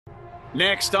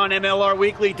Next on MLR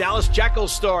Weekly, Dallas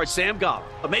Jackals star Sam Golla,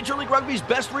 a Major League Rugby's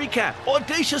best recap,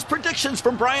 audacious predictions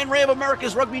from Brian Ray of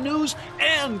America's Rugby News,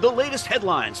 and the latest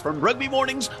headlines from Rugby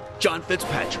Morning's John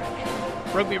Fitzpatrick.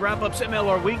 Rugby Wrap-Up's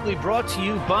MLR Weekly brought to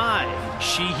you by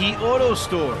Sheehy Auto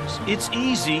Stores. It's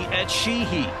easy at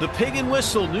Sheehy, the Pig and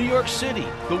Whistle, New York City,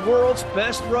 the world's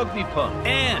best rugby pub,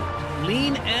 and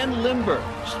Lean and Limber,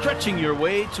 stretching your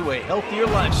way to a healthier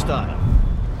lifestyle.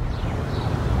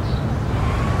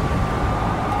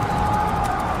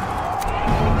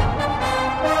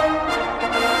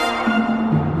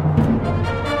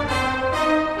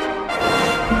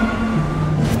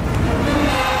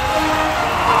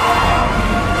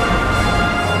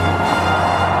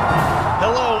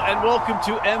 Welcome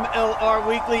to MLR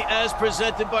Weekly as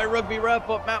presented by Rugby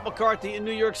Wrap-Up. Matt McCarthy in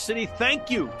New York City. Thank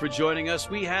you for joining us.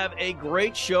 We have a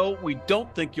great show. We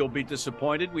don't think you'll be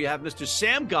disappointed. We have Mr.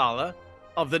 Sam Golla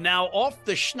of the now off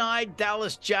the schneid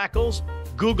Dallas Jackals.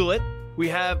 Google it. We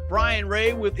have Brian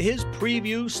Ray with his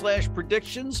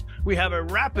preview/predictions. We have a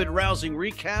rapid rousing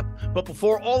recap. But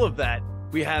before all of that,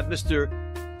 we have Mr.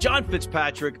 John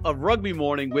Fitzpatrick of Rugby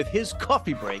Morning with his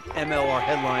coffee break MLR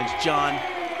headlines. John,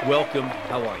 welcome.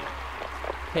 How are you?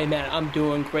 Hey, man, I'm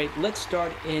doing great. Let's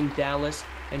start in Dallas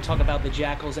and talk about the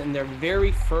Jackals and their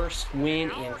very first win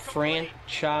in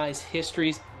franchise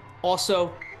histories.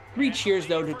 Also, 3 cheers,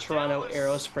 though, to Toronto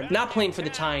Arrows for not playing for the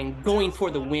tie and going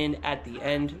for the win at the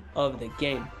end of the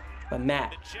game. But,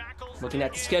 Matt, looking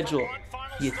at the schedule,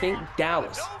 do you think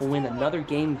Dallas will win another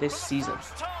game this season?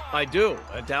 I do.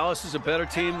 Dallas is a better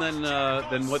team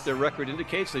than what their record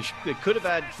indicates. They could have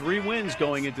had 3 wins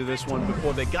going into this one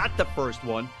before they got the first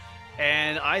one.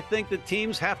 And I think the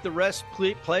teams have to rest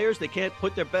players. They can't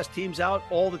put their best teams out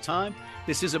all the time.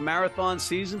 This is a marathon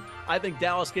season. I think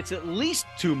Dallas gets at least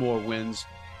 2 more wins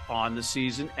on the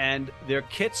season. And their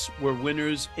kits were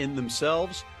winners in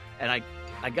themselves. And I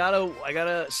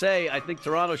gotta say, I think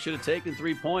Toronto should have taken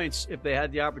 3 points if they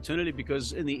had the opportunity,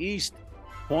 because in the East,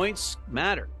 points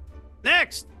matter.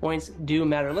 Next! Points do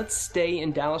matter. Let's stay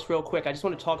in Dallas real quick. I just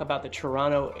want to talk about the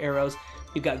Toronto Arrows.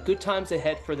 You've got good times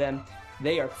ahead for them.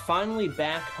 They are finally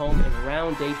back home in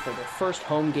round 8 for their first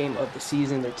home game of the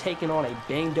season. They're taking on a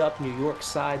banged-up New York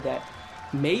side that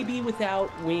may be without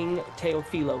wing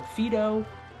Teofilo Fido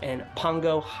and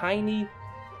Pongo Heine.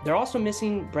 They're also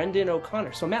missing Brendan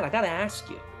O'Connor. So, Matt, I got to ask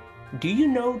you, do you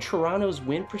know Toronto's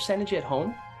win percentage at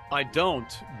home? I don't,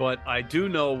 but I do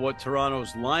know what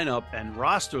Toronto's lineup and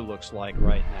roster looks like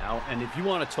right now. And if you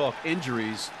want to talk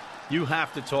injuries, you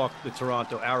have to talk the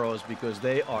Toronto Arrows, because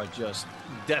they are just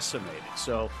decimated.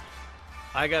 So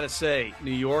I got to say,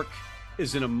 New York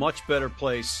is in a much better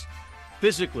place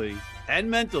physically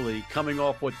and mentally coming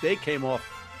off what they came off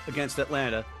against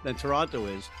Atlanta than Toronto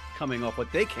is coming off what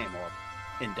they came off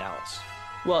in Dallas.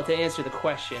 Well, to answer the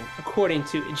question, according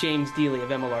to James Dealey of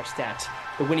MLR Stats,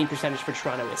 the winning percentage for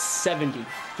Toronto is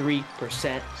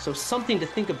 73%. So something to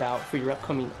think about for your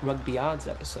upcoming Rugby Odds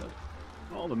episode.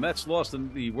 Well, the Mets lost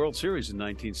in the World Series in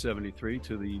 1973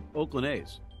 to the Oakland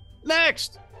A's.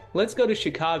 Next! Let's go to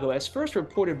Chicago. As first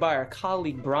reported by our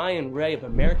colleague Brian Ray of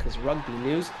America's Rugby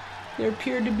News, there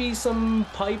appeared to be some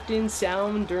piped-in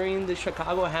sound during the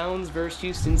Chicago Hounds versus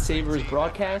Houston Sabres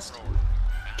broadcast.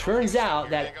 Turns out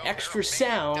that extra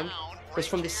sound was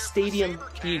from the stadium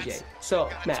DJ. So,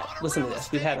 Matt, listen to this.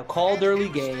 We've had a called early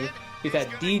game. We've had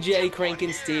DJ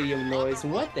cranking stadium noise.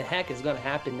 What the heck is going to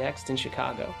happen next in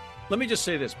Chicago? Let me just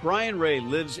say this. Brian Ray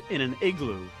lives in an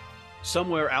igloo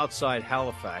somewhere outside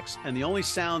Halifax, and the only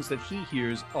sounds that he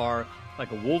hears are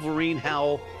like a wolverine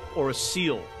howl or a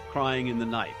seal crying in the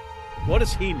night. What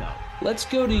does he know? Let's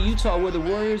go to Utah, where the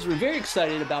Warriors were very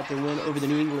excited about their win over the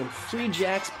New England Free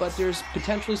Jacks, but there's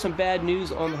potentially some bad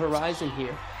news on the horizon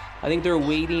here. I think they're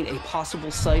awaiting a possible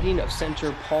sighting of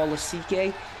center Paul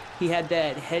Lasike. He had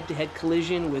that head-to-head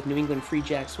collision with New England Free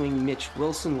Jacks wing Mitch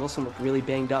Wilson. Wilson looked really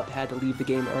banged up, had to leave the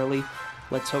game early.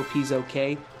 Let's hope he's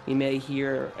okay. We may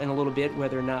hear in a little bit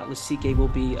whether or not Lasike will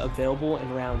be available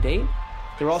in round 8.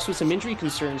 There are also some injury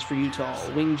concerns for Utah.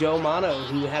 Wing Joe Mano,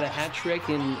 who had a hat trick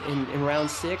in round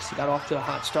 6, he got off to a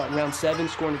hot start in round 7,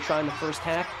 scoring a try in the first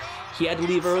half. He had to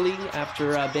leave early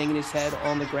after banging his head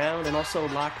on the ground. And also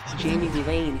lock Jamie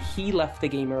Lane, he left the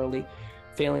game early,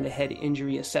 failing a head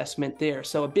injury assessment there.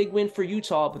 So a big win for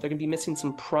Utah, but they're going to be missing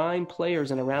some prime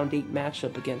players in a round 8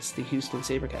 matchup against the Houston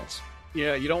SaberCats.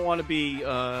 Yeah, you don't want to be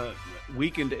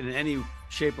weakened in any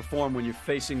shape or form when you're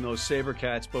facing those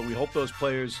SaberCats, but we hope those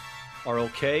players are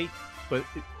okay. But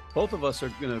both of us are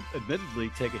going to admittedly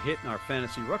take a hit in our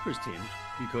fantasy Rutgers teams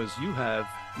because you have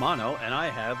Mono and I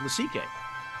have Lasike.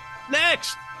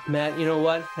 Next! Matt, you know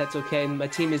what? That's okay. My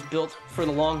team is built for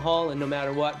the long haul, and no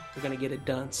matter what, we're going to get it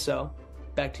done. So,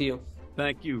 back to you.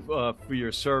 Thank you for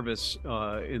your service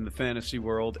in the fantasy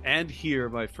world and here,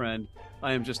 my friend.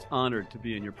 I am just honored to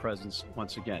be in your presence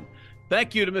once again.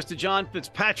 Thank you to Mr. John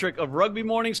Fitzpatrick of Rugby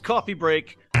Morning's Coffee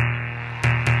Break.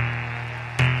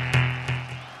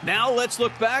 Now let's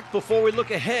look back before we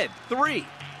look ahead. 3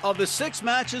 of the 6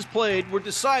 matches played were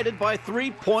decided by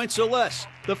 3 points or less,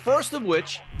 the first of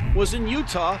which was in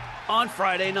Utah on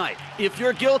Friday night. If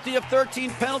you're guilty of 13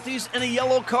 penalties and a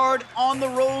yellow card on the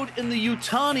road in the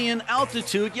Utahnian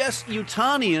altitude, yes,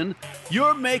 Utahnian,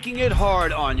 you're making it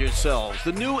hard on yourselves.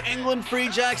 The New England Free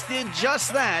Jacks did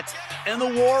just that, and the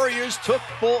Warriors took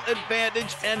full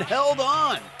advantage and held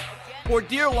on for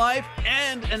dear life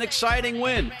and an exciting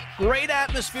win. Great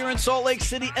atmosphere in Salt Lake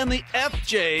City, and the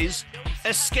FJs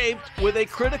escaped with a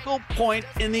critical point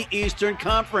in the Eastern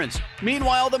Conference.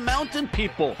 Meanwhile, the Mountain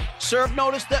People served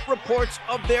notice that reports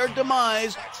of their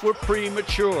demise were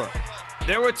premature.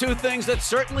 There were 2 things that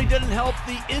certainly didn't help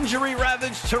the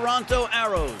injury-ravaged Toronto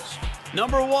Arrows.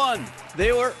 Number 1,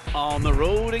 they were on the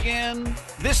road again,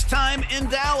 this time in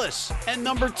Dallas. And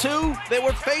number 2, they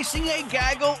were facing a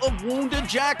gaggle of wounded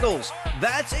Jackals.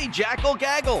 That's a jackal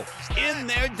gaggle in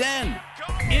their den.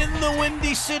 In the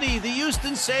Windy City, the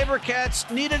Houston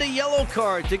SaberCats needed a yellow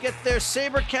card to get their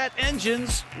SaberCat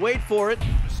engines, wait for it,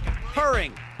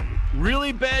 purring.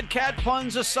 Really bad cat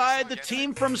puns aside, the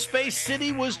team from Space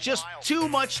City was just too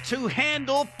much to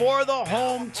handle for the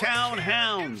hometown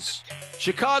Hounds.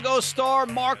 Chicago star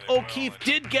Mark O'Keefe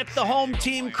did get the home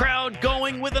team crowd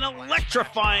going with an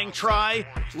electrifying try,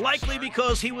 likely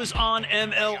because he was on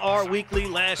MLR Weekly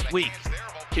last week.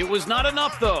 It was not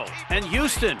enough, though, and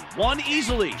Houston won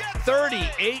easily,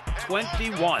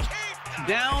 38-21.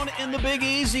 Down in the Big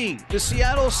Easy, the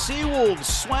Seattle Seawolves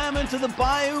swam into the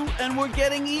bayou and were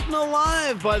getting eaten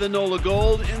alive by the NOLA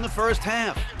Gold in the first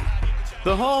half.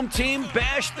 The home team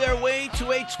bashed their way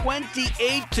to a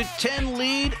 28-10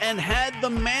 lead and had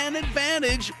the man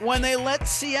advantage when they let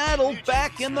Seattle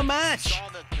back in the match.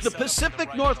 The Pacific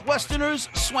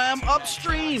Northwesterners swam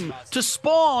upstream to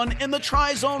spawn in the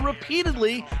tri-zone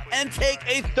repeatedly and take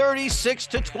a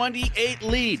 36-28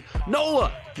 lead.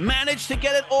 NOLA managed to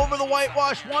get it over the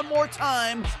whitewash one more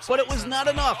time, but it was not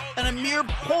enough, and a mere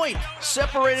point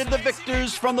separated the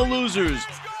victors from the losers.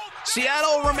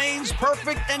 Seattle remains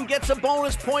perfect and gets a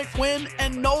bonus point win,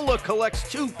 and NOLA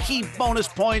collects 2 key bonus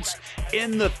points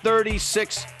in the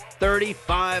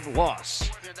 36-35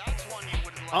 loss.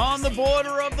 On the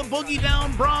border of the Boogie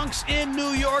Down Bronx in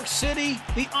New York City,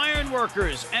 the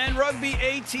Ironworkers and Rugby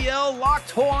ATL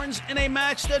locked horns in a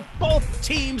match that both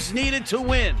teams needed to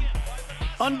win.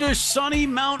 Under sunny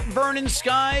Mount Vernon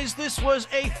skies, this was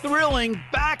a thrilling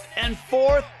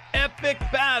back-and-forth epic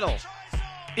battle.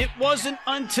 It wasn't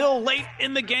until late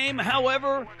in the game,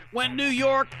 however, when New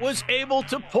York was able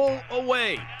to pull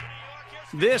away.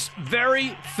 This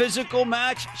very physical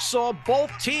match saw both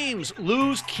teams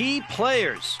lose key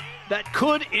players that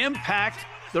could impact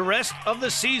the rest of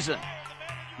the season.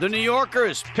 The New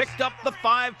Yorkers picked up the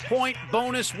 5-point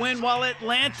bonus win while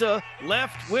Atlanta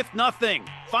left with nothing.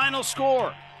 Final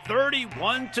score,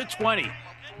 31-20.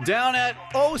 Down at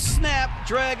Oh Snap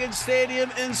Dragon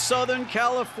Stadium in Southern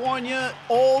California,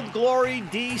 Old Glory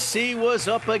DC was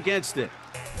up against it.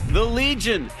 The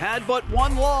Legion had but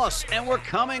 1 loss and were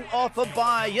coming off a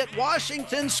bye, yet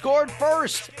Washington scored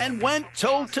first and went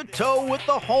toe-to-toe with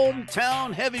the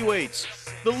hometown heavyweights.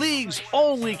 The league's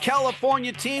only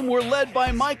California team were led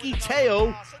by Mikey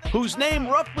Teo, whose name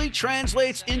roughly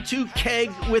translates into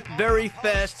keg with very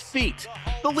fast feet.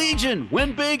 The Legion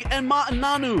win big, and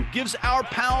Ma'ananu gives our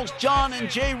pals John and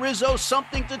Jay Rizzo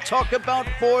something to talk about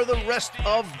for the rest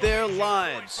of their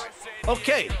lives.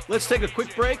 Okay, let's take a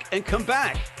quick break and come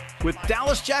back with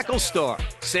Dallas Jackals star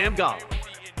Sam Golla.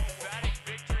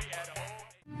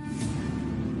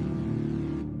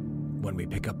 When we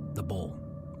pick up the ball,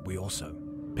 we also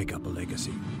pick up a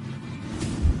legacy.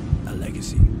 A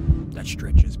legacy that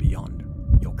stretches beyond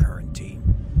your current team.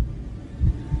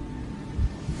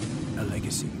 A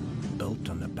legacy built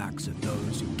on the backs of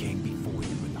those who came before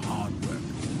you with hard work.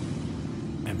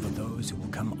 And for those who will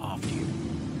come after you,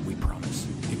 we promise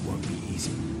it won't be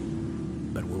easy.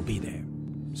 But we'll be there,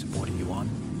 supporting you on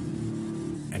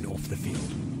and off the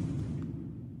field.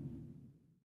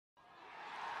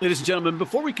 Ladies and gentlemen,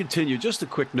 before we continue, just a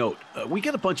quick note. We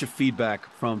get a bunch of feedback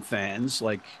from fans,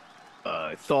 like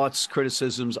thoughts,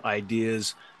 criticisms,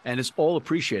 ideas, and it's all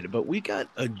appreciated. But we got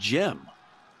a gem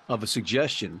of a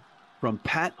suggestion from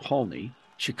Pat Holney,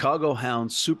 Chicago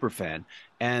Hounds superfan,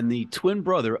 and the twin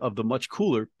brother of the much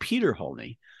cooler Peter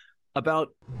Holney,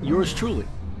 about yours truly.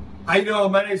 How you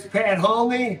doing? My name's Pat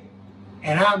Holney,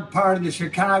 and I'm part of the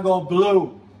Chicago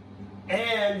Blue.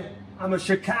 And I'm a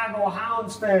Chicago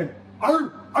Hounds fan.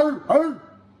 Arr, arr, arr.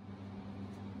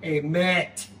 Hey,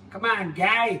 Matt. Come on,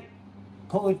 guy.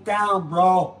 Pull it down,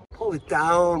 bro. Pull it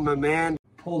down, my man.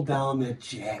 Pull down the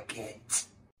jacket.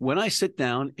 When I sit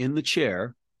down in the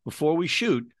chair before we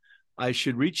shoot, I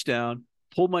should reach down,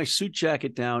 pull my suit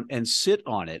jacket down, and sit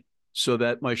on it so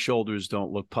that my shoulders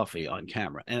don't look puffy on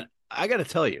camera. And I got to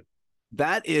tell you,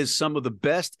 that is some of the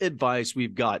best advice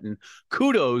we've gotten.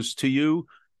 Kudos to you,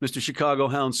 Mr. Chicago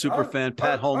Hound superfan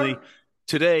Pat Holney.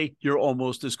 Today, you're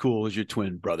almost as cool as your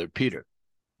twin brother, Peter.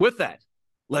 With that,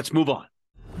 let's move on.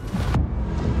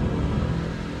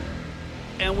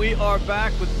 And we are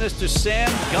back with Mr.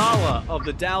 Sam Golla of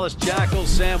the Dallas Jackals.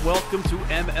 Sam, welcome to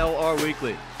MLR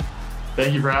Weekly.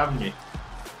 Thank you for having me.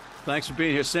 Thanks for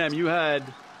being here. Sam, you had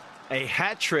a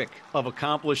hat trick of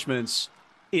accomplishments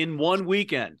in one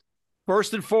weekend.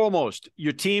 First and foremost,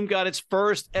 your team got its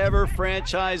first ever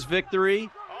franchise victory.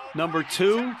 Number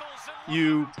two,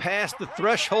 you passed the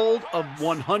threshold of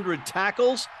 100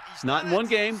 tackles. Not in one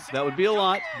game. That would be a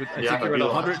lot. But I think you're at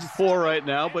 104 right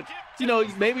now. But, you know,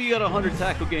 maybe you got a 100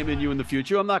 tackle game in you in the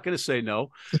future. I'm not going to say no.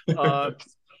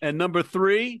 And number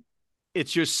three,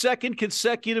 it's your second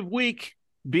consecutive week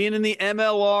being in the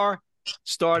MLR,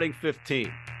 starting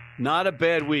 15. Not a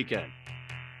bad weekend.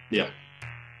 Yeah,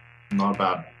 not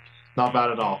bad. Not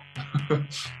bad at all.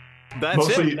 That's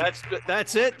mostly, it.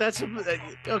 That's it. That's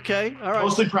okay. All right.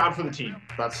 Mostly proud for the team.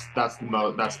 That's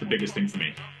the biggest thing for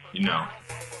me. You know,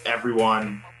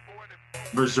 everyone,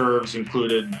 reserves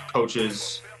included,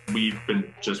 coaches, we've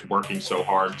been just working so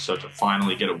hard. So to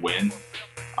finally get a win,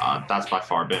 that's by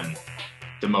far been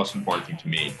the most important thing to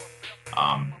me.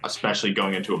 Especially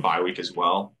going into a bye week as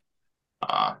well.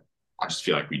 I just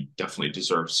feel like we definitely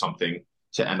deserve something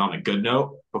to end on a good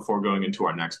note before going into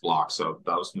our next block. So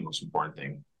that was the most important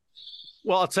thing.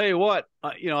 Well, I'll tell you what,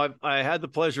 I had the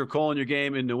pleasure of calling your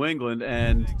game in New England,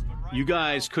 and you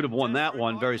guys could have won that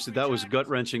one. That was a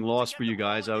gut-wrenching loss for you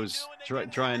guys. I was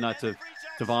trying not to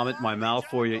vomit in my mouth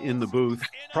for you in the booth.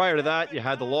 Prior to that, you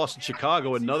had the loss in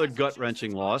Chicago, another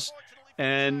gut-wrenching loss.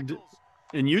 And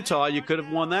in Utah, you could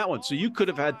have won that one. So you could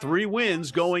have had 3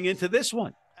 wins going into this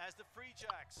one.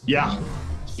 Yeah,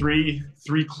 three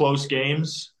close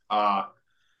games. The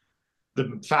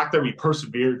fact that we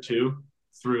persevered too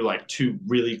through like 2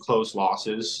 really close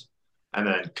losses and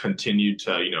then continued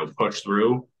to push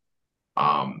through.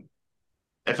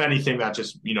 If anything, that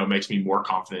just makes me more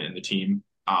confident in the team.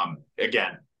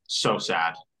 Again, so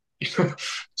sad.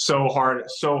 so hard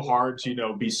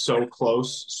to be so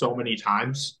close so many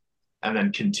times and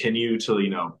then continue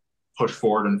to push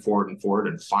forward and forward and forward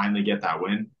and finally get that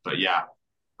win. But yeah,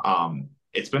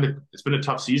 it's been a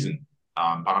tough season,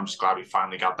 but I'm just glad we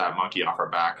finally got that monkey off our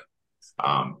back.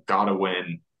 Got a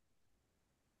win,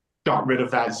 got rid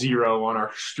of that 0 on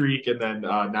our streak, and then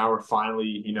now we're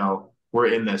finally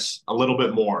we're in this a little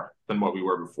bit more than what we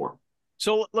were before.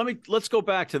 So let's go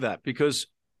back to that, because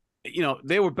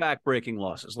they were back-breaking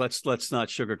losses. Let's not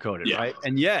sugarcoat it, right?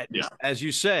 And yet, as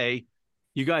you say,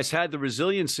 you guys had the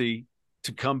resiliency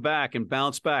to come back and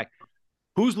bounce back.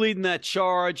 Who's leading that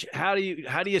charge? How do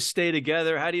you stay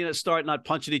together? How do you start not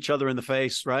punching each other in the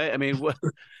face, right? I mean,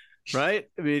 right?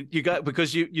 I mean,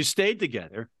 because you stayed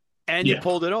together and you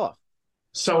pulled it off.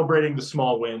 Celebrating the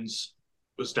small wins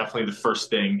was definitely the first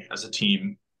thing as a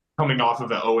team. Coming off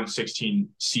of an 0-16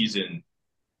 season,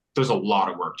 there's a lot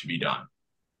of work to be done.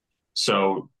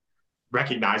 So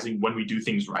recognizing when we do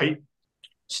things right,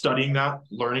 studying that,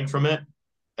 learning from it,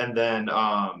 and then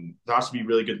there has to be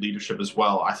really good leadership as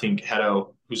well. I think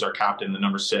Hedo, who's our captain, the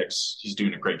number 6, he's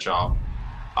doing a great job.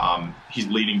 He's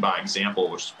leading by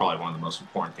example, which is probably one of the most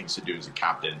important things to do as a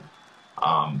captain.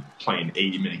 Playing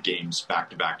 80-minute games back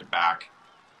to back to back,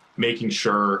 making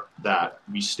sure that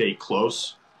we stay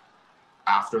close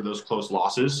after those close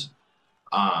losses.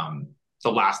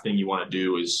 The last thing you want to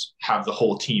do is have the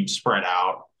whole team spread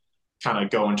out, kind of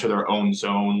go into their own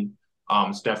zone.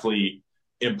 It's definitely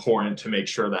important to make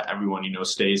sure that everyone,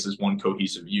 stays as one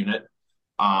cohesive unit.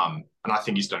 And I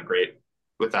think he's done great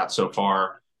with that so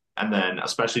far. And then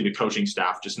especially the coaching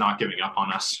staff just not giving up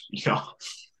on us,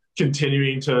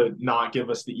 continuing to not give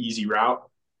us the easy route.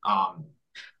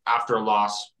 After a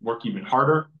loss, work even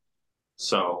harder.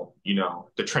 So,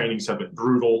 the trainings have been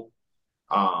brutal.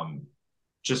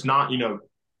 Just not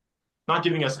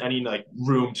giving us any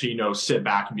room to, sit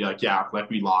back and be like, yeah,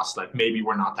 we lost, maybe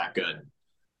we're not that good.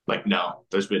 No,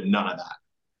 there's been none of that.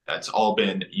 It's all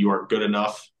been, you are good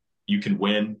enough. You can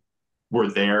win. We're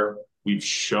there. We've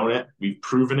shown it. We've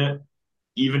proven it.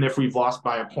 Even if we've lost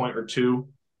by a point or 2,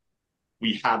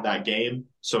 we had that game.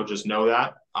 So just know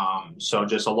that. So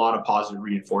just a lot of positive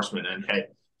reinforcement. And hey,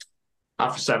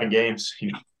 after 7 games,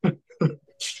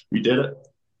 we did it.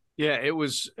 Yeah, it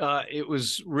was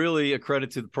really a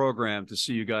credit to the program to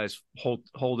see you guys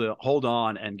hold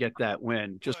on and get that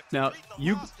win. Just now,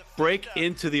 you break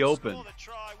into the open,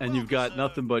 and you've got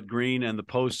nothing but green and the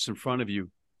posts in front of you.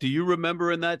 Do you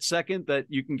remember in that second that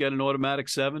you can get an automatic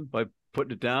 7 by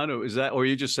putting it down, or are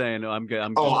you just saying I'm?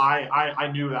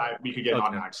 I knew that we could get an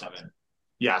automatic 7.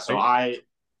 Yeah, so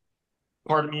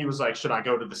part of me was like, should I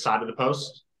go to the side of the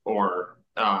post or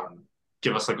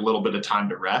give us like a little bit of time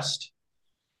to rest?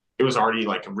 It was already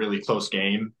like a really close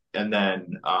game. And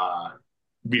then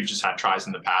we've just had tries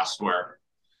in the past where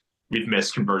we've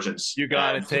missed conversions. You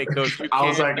got to take those. I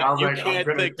was like, I'm going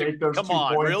to take those 2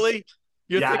 points. Really?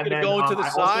 You're thinking of going to the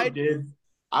side?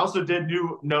 I also did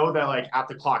know that like at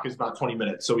the clock is about 20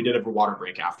 minutes. So we did have a water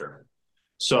break after.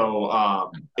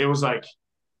 So it was like,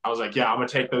 I was like, yeah, I'm going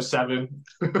to take those 7.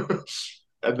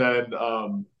 And then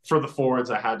for the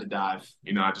forwards, I had to dive.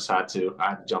 I just had to. I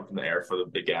had to jump in the air for the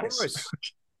big guys.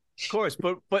 Of course.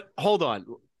 But hold on.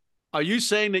 Are you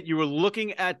saying that you were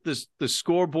looking at the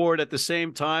scoreboard at the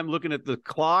same time, looking at the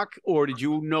clock, or did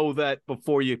you know that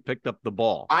before you picked up the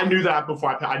ball? I knew that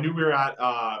before. I knew we were at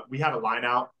we had a line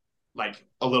out like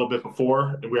a little bit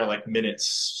before, and we were at like minute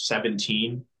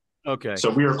 17. Okay. So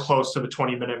we were close to the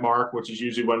 20-minute mark, which is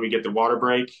usually when we get the water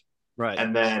break. Right.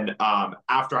 And then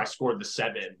after I scored the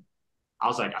 7, I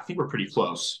was like, I think we're pretty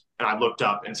close. And I looked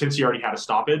up, and since he already had a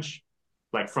stoppage,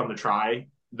 like from the try,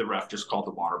 the ref just called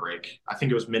the water break. I think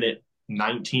it was minute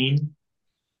 19,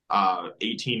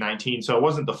 18, 19. So it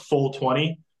wasn't the full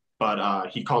 20, but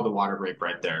he called the water break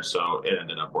right there. So it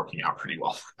ended up working out pretty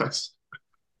well for us.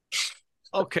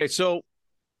 Okay, so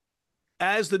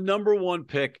as the number 1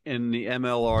 pick in the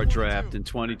MLR draft in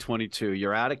 2022,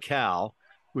 you're out of Cal,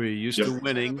 where you're used to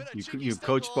winning. You're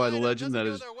coached by the legend that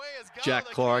is Jack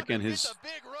Clark and his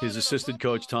assistant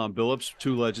coach Tom Billups,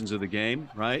 2 legends of the game,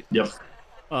 right? Yep.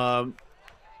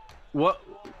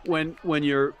 When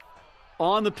you're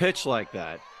on the pitch like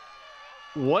that,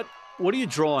 what are you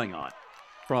drawing on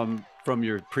from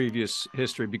your previous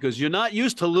history? Because you're not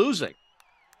used to losing.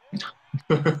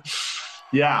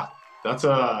 Yeah,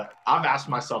 I've asked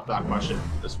myself that question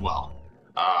as well.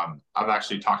 I've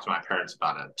actually talked to my parents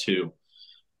about it too.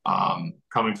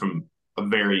 Coming from a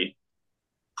very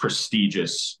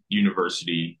prestigious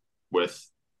university with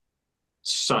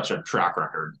such a track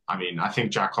record. I mean, I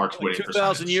think Jack Clark's winning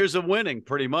 2,000 years of winning,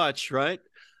 pretty much, right?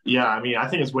 Yeah, I mean, I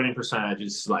think his winning percentage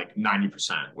is like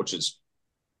 90%, which is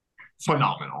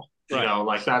phenomenal. Right.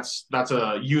 Like that's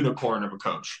a unicorn of a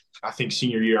coach. I think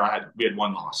senior year we had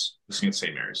 1 loss against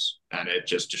St. Mary's, and it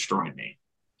just destroyed me.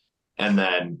 And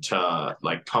then to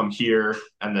like come here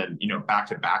and then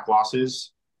back-to-back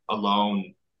losses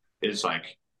alone is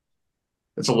like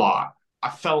it's a lot. I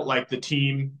felt like the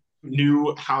team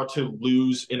knew how to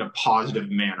lose in a positive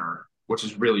manner, which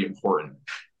is really important.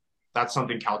 That's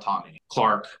something Cal taught me.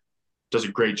 Clark does a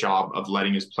great job of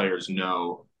letting his players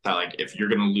know that like if you're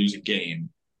going to lose a game,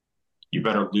 you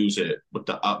better lose it with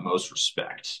the utmost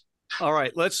respect. All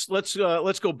right, let's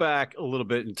go back a little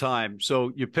bit in time.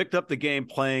 So you picked up the game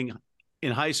playing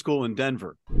in high school in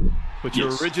Denver, but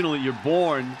you're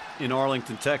born in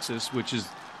Arlington, Texas, which is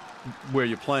where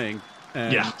you're playing.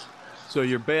 And yeah. So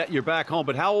you're back home.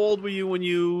 But how old were you when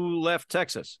you left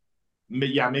Texas?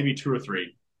 Yeah, maybe 2 or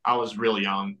 3. I was really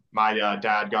young. My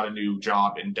dad got a new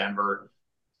job in Denver,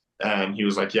 and he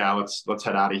was like, "Yeah, let's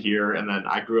head out of here." And then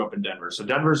I grew up in Denver, so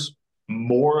Denver's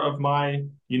more of my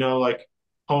like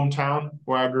hometown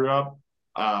where I grew up,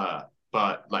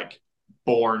 but like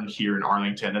born here in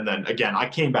Arlington. And then again, I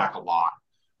came back a lot.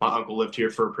 My uncle lived here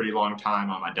for a pretty long time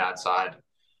on my dad's side,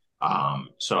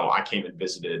 so I came and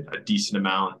visited a decent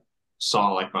amount.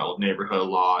 Saw like my old neighborhood a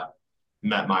lot,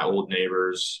 met my old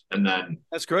neighbors, and then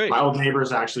that's great. My old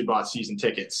neighbors actually bought season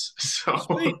tickets, so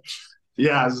sweet.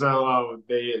 Yeah, so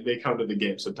they come to the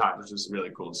game sometimes. It's just really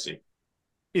cool to see.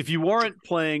 If you weren't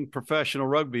playing professional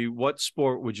rugby, what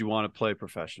sport would you want to play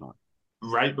professionally?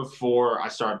 Right before I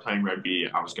started playing rugby,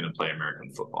 I was going to play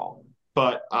American football,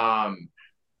 but I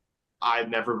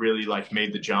never really like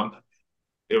made the jump.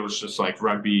 It was just like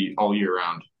rugby all year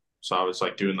round. So I was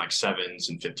like doing like 7s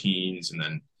and 15s. And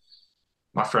then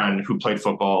my friend who played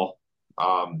football,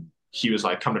 he was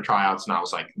like, come to tryouts. And I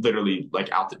was like, literally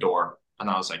like out the door. And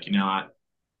I was like, you know what?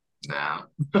 Nah.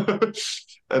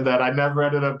 And then I never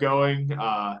ended up going.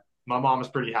 My mom was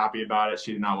pretty happy about it.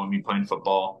 She did not want me playing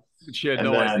football. She had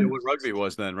no idea what rugby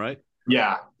was then, right?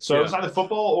 Yeah. So it was either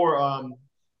football or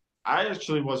I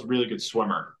actually was a really good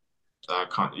swimmer.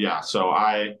 So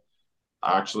I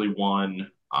actually won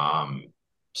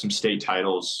some state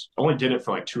titles. Only did it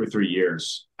for like 2 or 3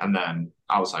 years. And then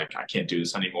I was like, I can't do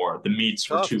this anymore. The meets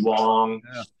were too long.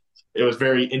 Yeah. It was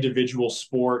very individual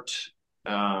sport.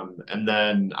 And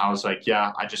then I was like,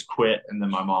 yeah, I just quit. And then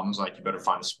my mom was like, you better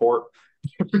find a sport.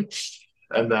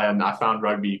 And then I found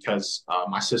rugby because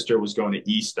my sister was going to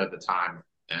East at the time,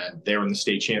 and they were in the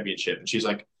state championship. And she's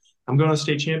like, I'm going to the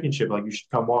state championship. Like, you should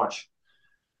come watch.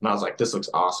 And I was like, this looks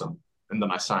awesome. And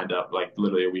then I signed up like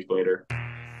literally a week later.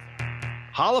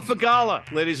 Holla for Golla,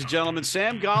 ladies and gentlemen.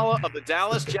 Sam Golla of the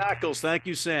Dallas Jackals. Thank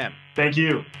you, Sam. Thank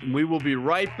you. And we will be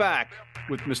right back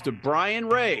with Mr. Brian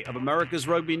Ray of America's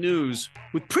Rugby News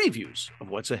with previews of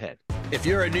what's ahead. If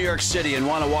you're in New York City and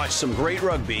want to watch some great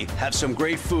rugby, have some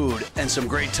great food, and some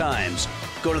great times,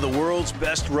 go to the world's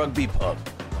best rugby pub,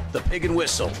 the Pig and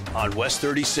Whistle on West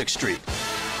 36th Street.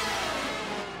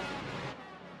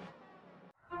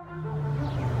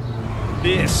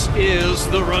 This is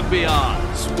the Rugby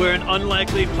Odds, where an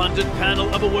unlikely pundit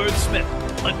panel of a wordsmith,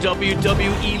 a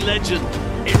WWE legend,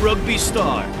 a rugby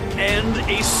star, and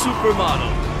a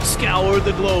supermodel scour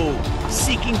the globe,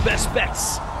 seeking best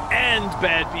bets and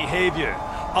bad behavior.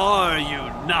 Are you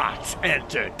not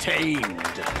entertained?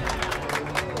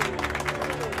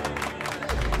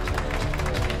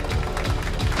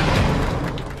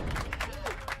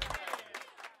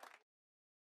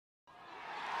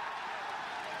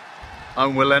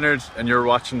 I'm Will Leonard, and you're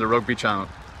watching the Rugby Channel.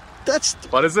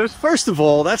 What is it? First of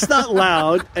all, that's not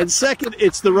loud. And second,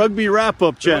 it's the Rugby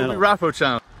Wrap-Up channel. Rugby Wrap-Up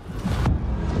channel.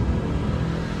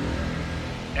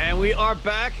 And we are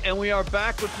back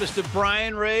with Mr.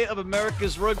 Brian Ray of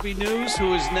America's Rugby News,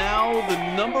 who is now the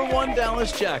 #1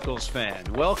 Dallas Jackals fan.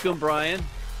 Welcome, Brian.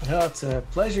 Well, it's a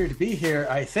pleasure to be here.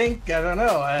 I don't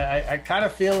know. I kind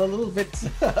of feel a little bit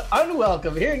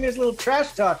unwelcome hearing this little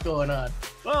trash talk going on.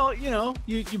 Well, you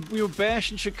were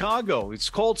bashing Chicago.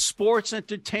 It's called sports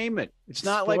entertainment. It's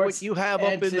not like what you have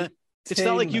up in the... It's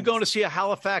not like you going to see a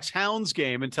Halifax Hounds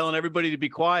game and telling everybody to be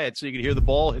quiet so you can hear the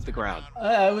ball hit the ground.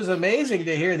 It was amazing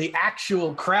to hear the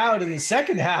actual crowd in the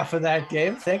second half of that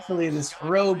game. Thankfully, this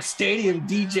rogue stadium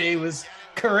DJ was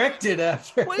corrected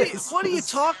after. What are you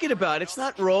talking about? It's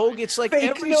not rogue. It's like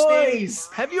fake every noise.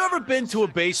 Have you ever been to a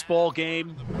baseball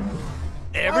game?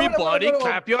 Everybody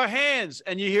clap your hands,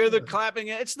 and you hear the clapping.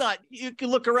 It's not. You can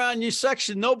look around your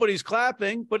section. Nobody's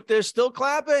clapping, but they're still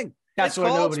clapping. That's it's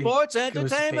called sports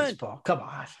entertainment. Come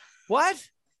on. What?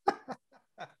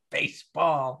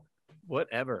 Baseball.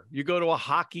 Whatever. You go to a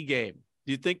hockey game.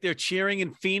 Do you think they're cheering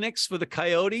in Phoenix for the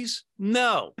Coyotes?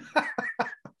 No.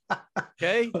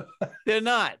 Okay? They're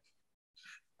not.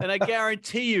 And I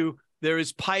guarantee you there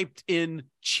is piped in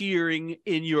cheering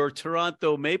in your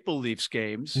Toronto Maple Leafs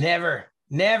games. Never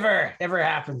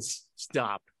happens.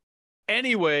 Stop.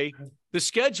 Anyway, the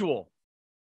schedule.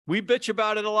 We bitch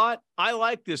about it a lot. I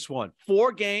like this one.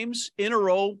 4 games in a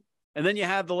row, and then you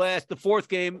have the fourth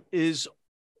game is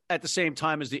at the same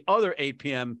time as the other 8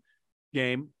 p.m.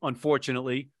 game,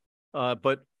 unfortunately,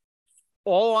 but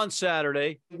all on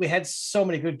Saturday. We had so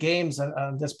many good games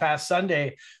on this past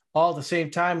Sunday, all at the same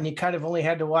time, and you kind of only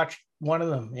had to watch one of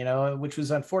them, which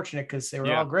was unfortunate because they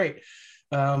were all great.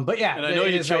 But yeah, and I know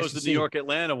you chose the New York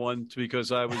Atlanta one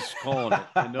because I was calling it.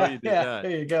 I know you did that.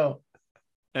 There you go.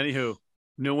 Anywho.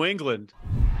 New England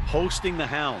hosting the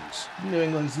Hounds. New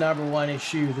England's #1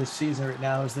 issue this season right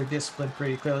now is their discipline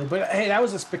pretty clearly. But hey, that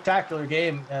was a spectacular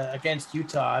game against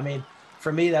Utah. I mean,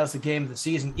 for me, that was the game of the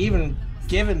season, even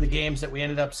given the games that we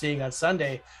ended up seeing on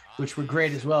Sunday, which were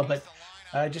great as well. But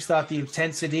I just thought the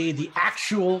intensity, the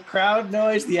actual crowd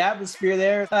noise, the atmosphere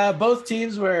there, both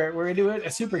teams were into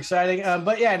it. Super exciting.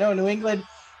 But yeah, no, New England,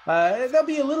 they'll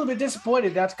be a little bit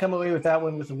disappointed not to come away with that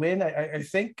one with a win. I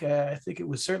think it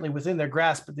was certainly within their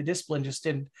grasp, but the discipline just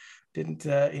didn't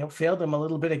fail them a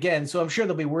little bit again. So I'm sure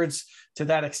there'll be words to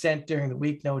that extent during the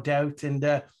week, no doubt.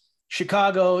 And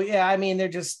Chicago, yeah, I mean, they're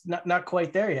just not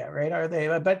quite there yet, right? Are they?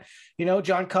 But,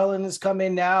 John Cullen has come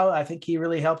in now. I think he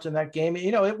really helped in that game.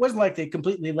 It wasn't like they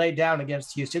completely laid down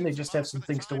against Houston. They just have some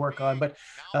things to work on. But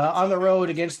on the road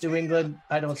against New England,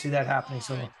 I don't see that happening.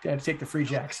 So got to take the Free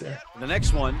Jacks there. The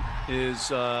next one is,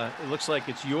 it looks like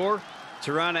it's your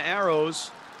Toronto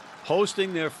Arrows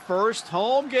hosting their first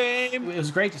home game. It was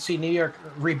great to see New York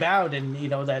rebound, and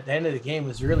that end of the game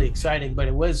was really exciting, but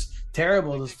it was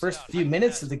terrible those first few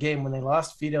minutes of the game when they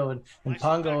lost Vito and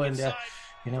Pongo, and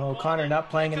O'Connor not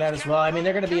playing in that as well. I mean,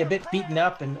 they're going to be a bit beaten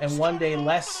up and one day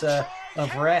less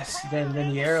of rest than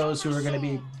the Arrows, who are going to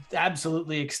be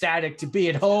absolutely ecstatic to be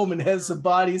at home and have some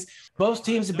bodies. Both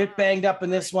teams a bit banged up in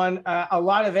this one. A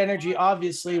lot of energy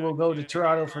obviously will go to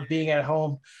Toronto for being at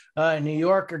home. New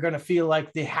York are going to feel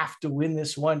like they have to win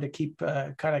this one to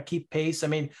keep pace. I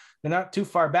mean, they're not too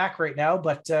far back right now,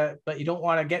 but you don't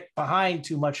want to get behind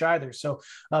too much either. So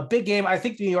a big game. I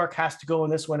think New York has to go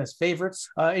in this one as favorites.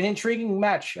 An intriguing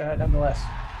match nonetheless.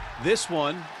 This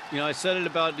one, I said it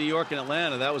about New York and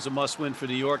Atlanta. That was a must-win for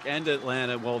New York and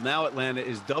Atlanta. Well, now Atlanta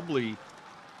is doubly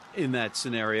in that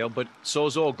scenario, but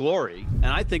so's Old Glory.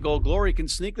 And I think Old Glory can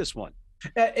sneak this one.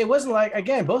 It wasn't like,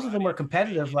 again, both of them were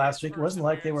competitive last week. It wasn't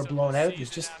like they were blown out.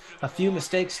 There's just a few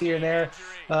mistakes here and there.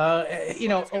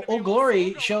 Old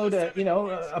Glory showed,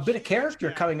 a bit of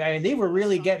character coming. I mean, they were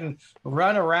really getting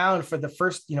run around for the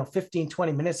first, 15,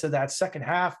 20 minutes of that second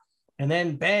half. And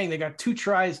then bang, they got 2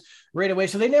 tries right away.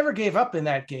 So they never gave up in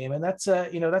that game. And that's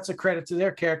a credit to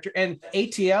their character. And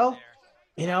ATL,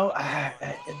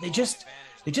 they just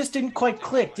didn't quite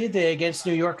click, did they, against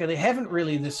New York? And they haven't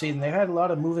really this season. They've had a lot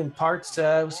of moving parts.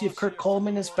 We'll see if Kurt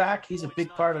Coleman is back. He's a big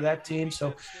part of that team.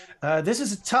 So this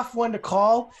is a tough one to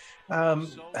call.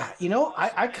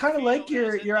 I kind of like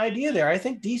your idea there. I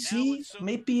think DC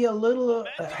may be have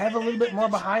a little bit more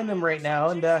behind them right now.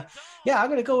 And I'm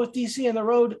going to go with DC on the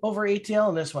road over ATL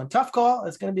in this one. Tough call.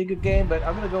 It's going to be a good game, but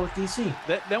I'm going to go with DC.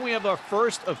 Then we have our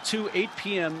first of 2 8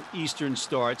 p.m. Eastern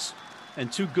starts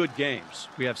and 2 good games.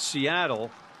 We have Seattle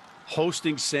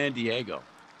hosting San Diego.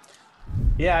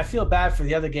 Yeah, I feel bad for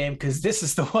the other game because this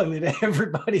is the one that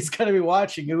everybody's going to be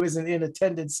watching who isn't in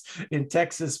attendance in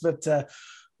Texas. But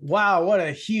wow, what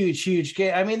a huge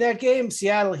game. I mean, that game,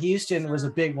 Seattle-Houston, was a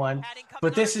big one,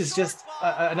 but this is just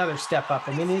another step up.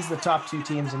 I mean, these are the top 2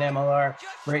 teams in MLR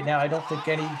right now. I don't think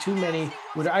too many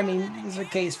would. I mean, there's a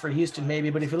case for Houston maybe,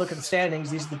 but if you look at the standings,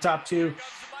 these are the top 2.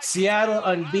 Seattle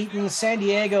unbeaten. San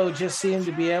Diego just seemed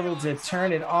to be able to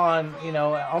turn it on,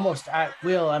 almost at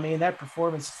will. I mean, that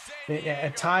performance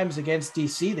at times against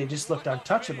DC, they just looked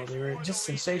untouchable. They were just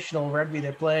sensational rugby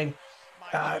they're playing.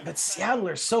 But Seattle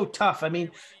are so tough. I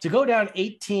mean, to go down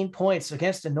 18 points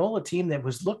against a NOLA team that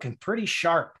was looking pretty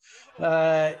sharp,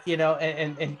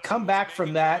 and come back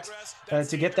from that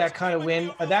to get that kind of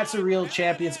win, that's a real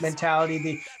champion's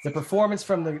mentality. The performance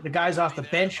from the guys off the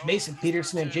bench, Mason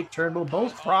Peterson and Jake Turnbull,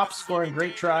 both props scoring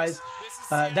great tries.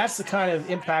 That's the kind of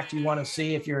impact you want to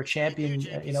see if you're a champion,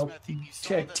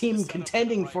 team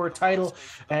contending for a title.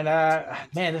 And,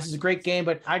 man, this is a great game,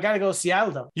 but I got to go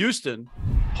Seattle, though. Houston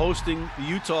hosting the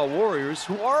Utah Warriors,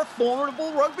 who are a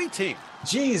formidable rugby team.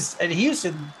 Geez, and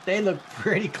Houston, they look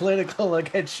pretty clinical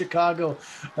against Chicago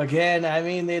again. I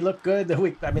mean, they look good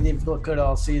they've looked good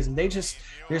all season.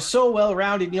 They're so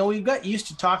well-rounded. We've got used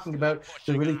to talking about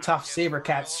the really tough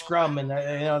SaberCat scrum and,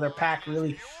 their pack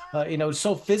really,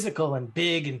 so physical and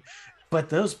big, but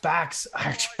those backs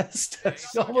are just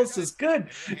almost as good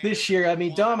this year. I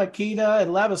mean, Dom Akita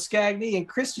and Labuschagne and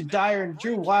Christian Dyer and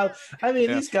Drew Wild. I mean,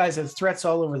 These guys have threats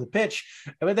all over the pitch.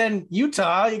 But then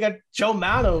Utah, you got Joe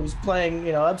Mano, who's playing,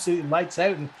 absolutely lights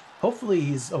out. And hopefully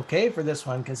he's okay for this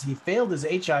one because he failed his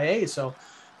HIA. So,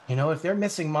 if they're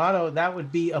missing Mano, that would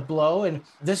be a blow. And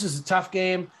this is a tough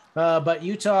game. But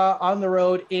Utah on the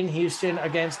road in Houston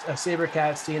against a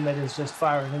SaberCats team that is just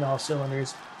firing in all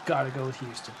cylinders. Got to go with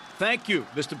Houston. Thank you,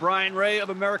 Mr. Brian Ray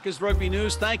of America's Rugby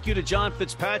News. Thank you to John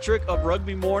Fitzpatrick of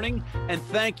Rugby Morning. And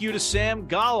thank you to Sam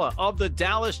Golla of the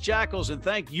Dallas Jackals. And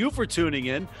thank you for tuning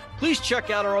in. Please check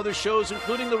out our other shows,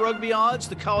 including the Rugby Odds,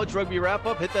 the College Rugby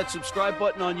Wrap-Up. Hit that subscribe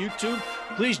button on YouTube.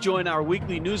 Please join our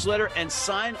weekly newsletter and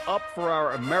sign up for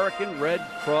our American Red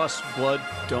Cross Blood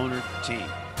Donor Team.